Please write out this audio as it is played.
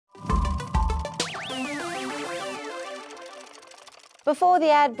Before the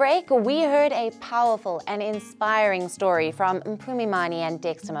ad break, we heard a powerful and inspiring story from Mpumimani and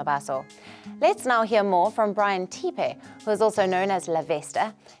Dexter Mabaso. Let's now hear more from Brian Tipe, who is also known as La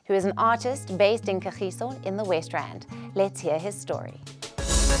Vesta, who is an artist based in Kagiso in the West Rand. Let's hear his story.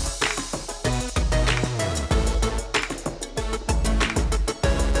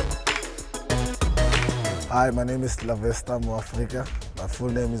 Hi, my name is La Vesta Africa. My full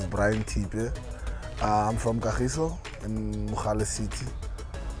name is Brian Tipe. I'm from Kagiso in Mugale City.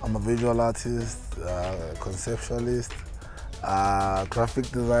 I'm a visual artist, conceptualist, graphic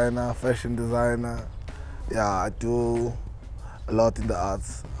designer, fashion designer. Yeah, I do a lot in the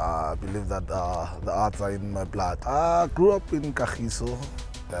arts. I believe that the arts are in my blood. I grew up in Kagiso,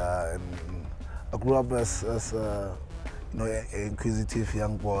 and I grew up as an inquisitive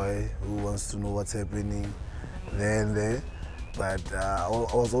young boy who wants to know what's happening there and there. But I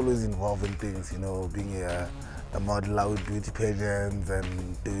was always involved in things, being a model out with beauty pageants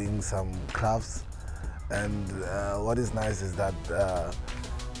and doing some crafts. And what is nice is that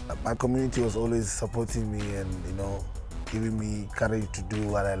my community was always supporting me and giving me courage to do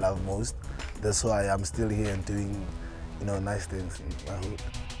what I love most. That's why I'm still here and doing nice things in my hood.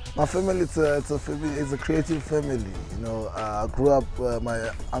 My family, it's a creative family. I grew up.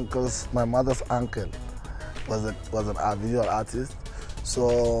 My mother's uncle was a visual artist.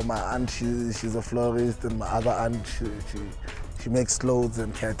 So my aunt, she's a florist, and my other aunt, she makes clothes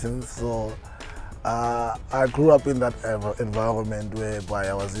and curtains. So I grew up in that environment whereby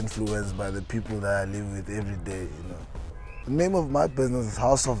I was influenced by the people that I live with every day. The name of my business is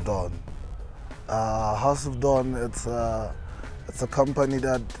House of Dawn. House of Dawn, it's a company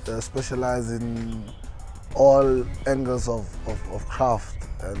that specializes in all angles of craft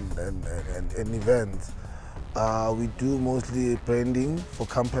and events. We do mostly branding for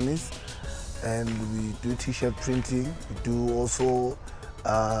companies, and we do t-shirt printing. We do also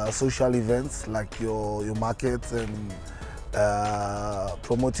social events like your markets and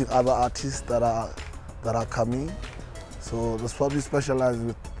promoting other artists that are coming. So that's what we specialize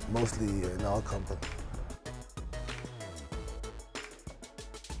with mostly in our company.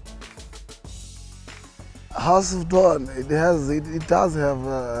 House of Dawn, it does have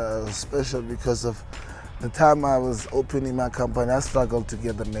a special because of the time I was opening my company. I struggled to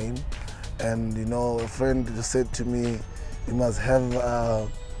get the name, and a friend just said to me, you must have,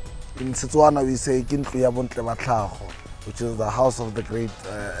 in Setswana we say, which is the house of the great,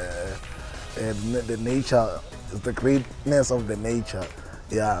 the nature, the greatness of the nature.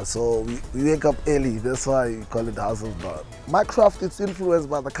 Yeah, so we wake up early, that's why we call it the House of Dawn. My craft is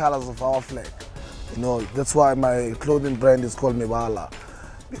influenced by the colors of our flag. That's why my clothing brand is called Mebala,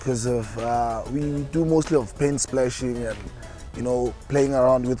 because of we do mostly of paint splashing and playing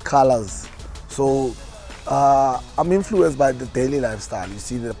around with colors. So I'm influenced by the daily lifestyle. You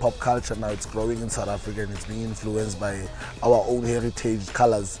see the pop culture now, it's growing in South Africa and it's being influenced by our own heritage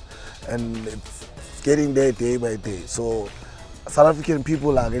colors, and it's getting there day by day. So South African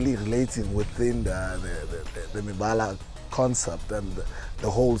people are really relating within the Mebala concept and the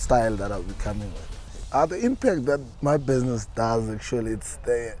whole style that I'll be coming with. The impact that my business does, actually, it's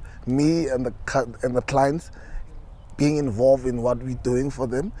me and the clients being involved in what we're doing for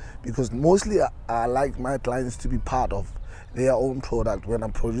them, because mostly I like my clients to be part of their own product when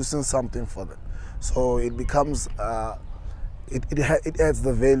I'm producing something for them. So it becomes, it adds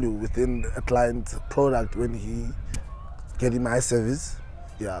the value within a client's product when he getting my service.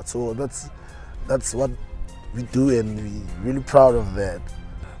 Yeah, so that's what we do, and we're really proud of that.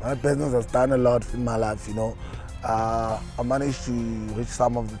 My business has done a lot in my life, I managed to reach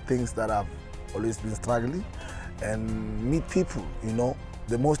some of the things that I've always been struggling, and meet people,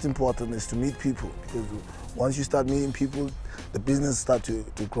 The most important is to meet people, because once you start meeting people, the business starts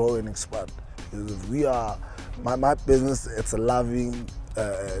to grow and expand. Because my business, it's a loving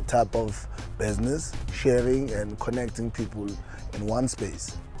type of business, sharing and connecting people in one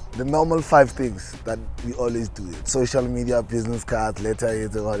space. The normal 5 things that we always do: social media, business cards,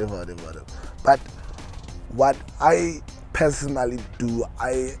 letterheads, whatever. But what I personally do,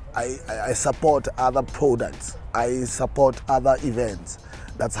 I support other products. I support other events.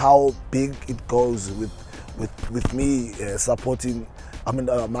 That's how big it goes with me supporting,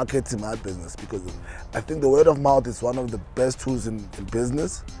 marketing my business, because I think the word of mouth is one of the best tools in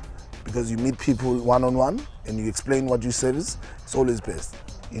business, because you meet people one-on-one and you explain what you service. It's always best.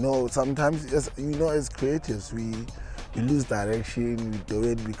 Sometimes, as creatives, we lose direction. We do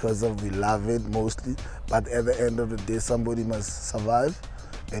it because we love it mostly, but at the end of the day, somebody must survive.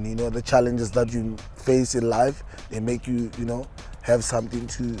 And the challenges that you face in life, they make you, have something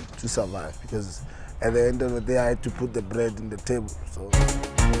to survive. Because at the end of the day, I had to put the bread in the table. So.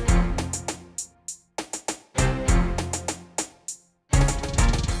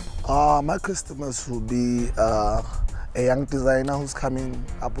 My customers will be a young designer who's coming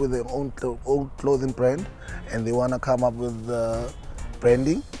up with their own clothing brand, and they want to come up with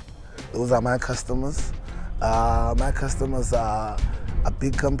branding. Those are my customers. My customers are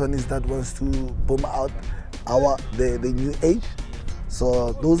big companies that wants to boom out the new age.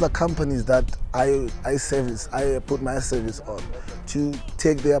 So those are companies that I service. I put my service on to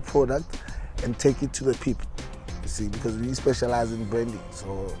take their product and take it to the people. You see, because we specialize in branding.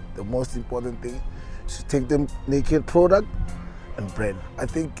 So the most important thing is to take the naked product and brand. I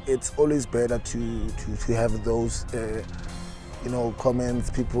think it's always better to have those comments,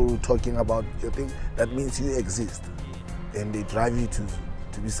 people talking about your thing. That means you exist and they drive you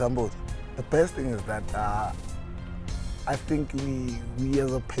to be somebody. The best thing is that I think we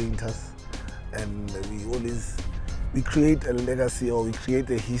as a painters, and we create a legacy, or we create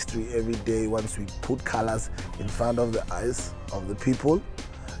a history every day once we put colors in front of the eyes of the people.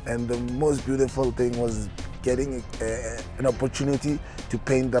 And the most beautiful thing was getting an opportunity to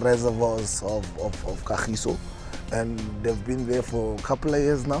paint the reservoirs of Kagiso. And they've been there for a couple of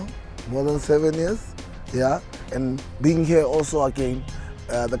years now, more than 7 years. Yeah, and being here also again,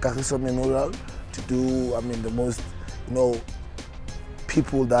 the Kagiso Memorial, to do, the most,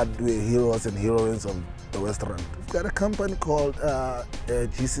 people that were heroes and heroines of the restaurant. We've got a company called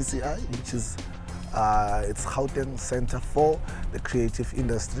GCCI, which is it's Gauteng Center for the Creative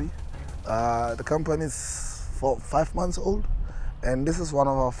Industry. The company is 5 months old, and this is one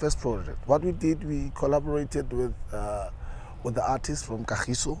of our first projects. What we did, we collaborated with the artists from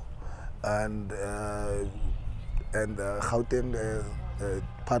Kagiso and Gauteng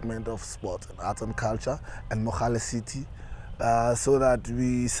Department of Sport and Arts and Culture and Mogale City, so that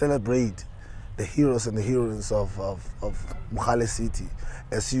we celebrate the heroes and the heroines of Mogale City.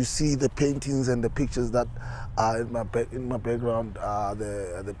 As you see, the paintings and the pictures that are in my background are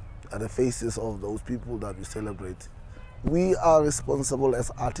the faces of those people that we celebrate. We are responsible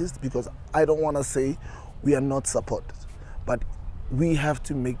as artists, because I don't want to say we are not supported, but we have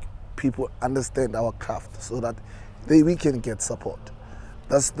to make people understand our craft so that we can get support.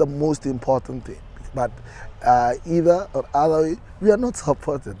 That's the most important thing. But either or other way, we are not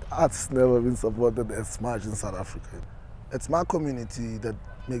supported. Art's never been supported as much in South Africa. It's my community that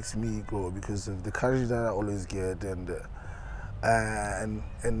makes me grow, because of the courage that I always get, and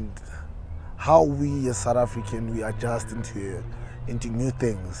how we as South African, we adjust into new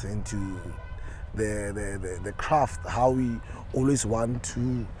things, into the craft, how we always want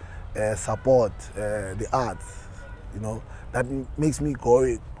to support the arts. That makes me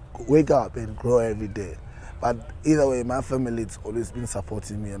wake up and grow every day. But either way, my family, it's always been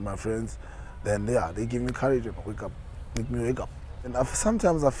supporting me, and my friends, then they give me courage and make me wake up. And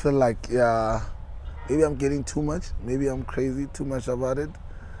sometimes I feel like, maybe I'm getting too much, maybe I'm crazy too much about it,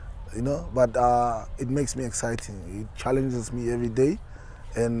 but it makes me exciting. It challenges me every day,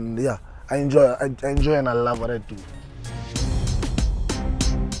 and I enjoy and I love what I do.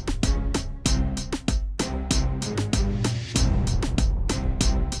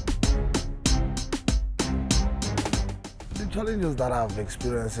 Challenges that I've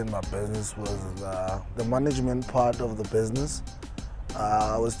experienced in my business was the management part of the business.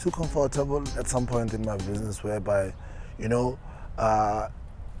 I was too comfortable at some point in my business, whereby, the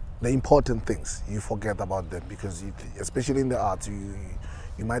important things, you forget about them, because especially in the arts, you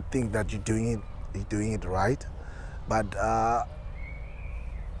might think that you're doing it right, but I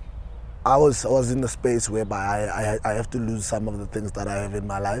was in the space whereby I have to lose some of the things that I have in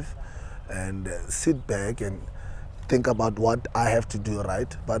my life, and sit back and think about what I have to do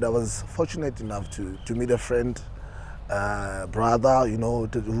right. But I was fortunate enough to meet a friend, brother,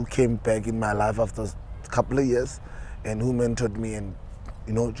 who came back in my life after a couple of years, and who mentored me and,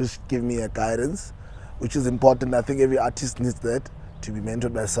 just give me a guidance, which is important. I think every artist needs that, to be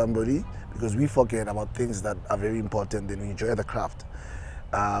mentored by somebody, because we forget about things that are very important and we enjoy the craft.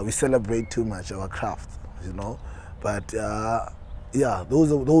 We celebrate too much our craft, but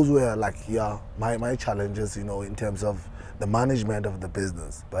those were like, my challenges, in terms of the management of the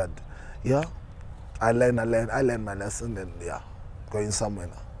business. But I learned my lesson, and going somewhere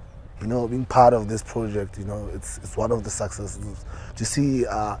now. Being part of this project, it's one of the successes. To see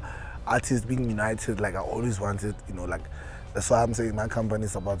artists being united, like I always wanted, like, that's why I'm saying my company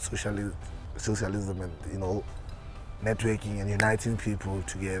is about socialism and, networking and uniting people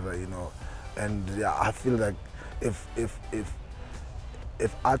together, And I feel like if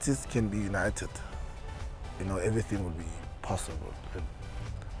artists can be united, everything will be possible. And,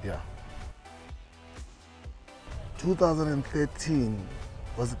 2013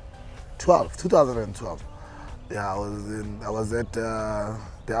 was it 2012. Yeah, I was at the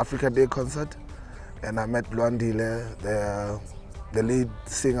Africa Day concert, and I met Luandile, the lead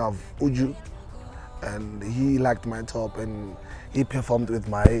singer of Uju, and he liked my top, and he performed with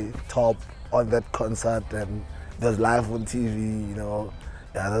my top on that concert, and it was live on TV. You know,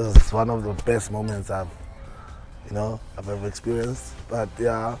 yeah, this was one of the best moments I've ever experienced. But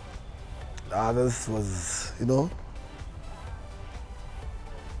yeah, this was,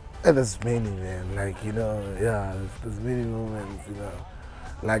 and there's many, man, like, yeah, there's many moments,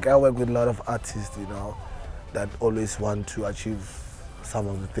 Like, I work with a lot of artists, that always want to achieve some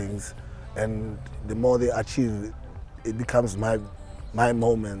of the things. And the more they achieve, it becomes my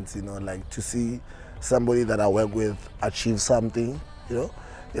moment, like to see somebody that I work with achieve something,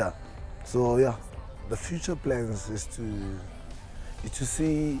 Yeah. So, yeah, the future plans is to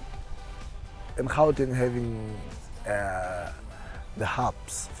see in Gauteng having the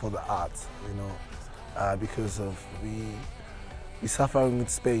hubs for the arts, because of we suffering with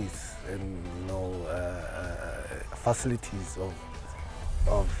space and facilities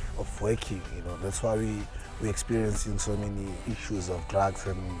of working. That's why we experiencing so many issues of drugs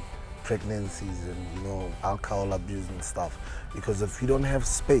and pregnancies and alcohol abuse and stuff, because if we don't have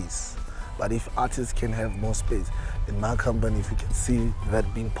space. But if artists can have more space, in my company, if we can see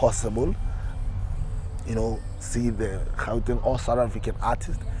that being possible, see the Gauteng or South African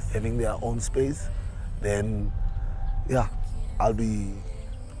artists having their own space, then yeah, I'll be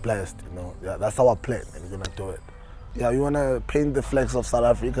blessed, Yeah, that's our plan, and we're gonna do it. Yeah, we wanna paint the flags of South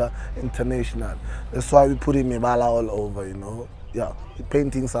Africa international. That's why we put in Mebala all over, Yeah, we're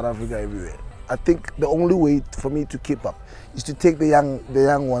painting South Africa everywhere. I think the only way for me to keep up is to take the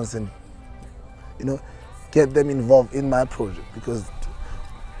young ones and get them involved in my project, because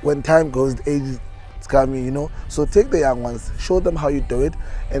when time goes, the age is coming, So take the young ones, show them how you do it,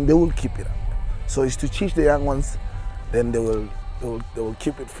 and they will keep it up. So it's to teach the young ones, then they will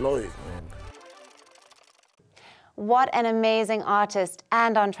keep it flowing. Man. What an amazing artist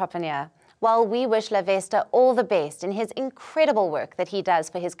and entrepreneur. Well, we wish Lavesta all the best in his incredible work that he does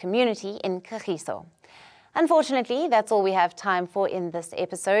for his community in Kagiso. Unfortunately, that's all we have time for in this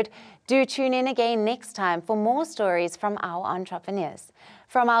episode. Do tune in again next time for more stories from our entrepreneurs.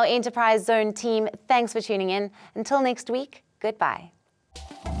 From our Enterprise Zone team, thanks for tuning in. Until next week, goodbye.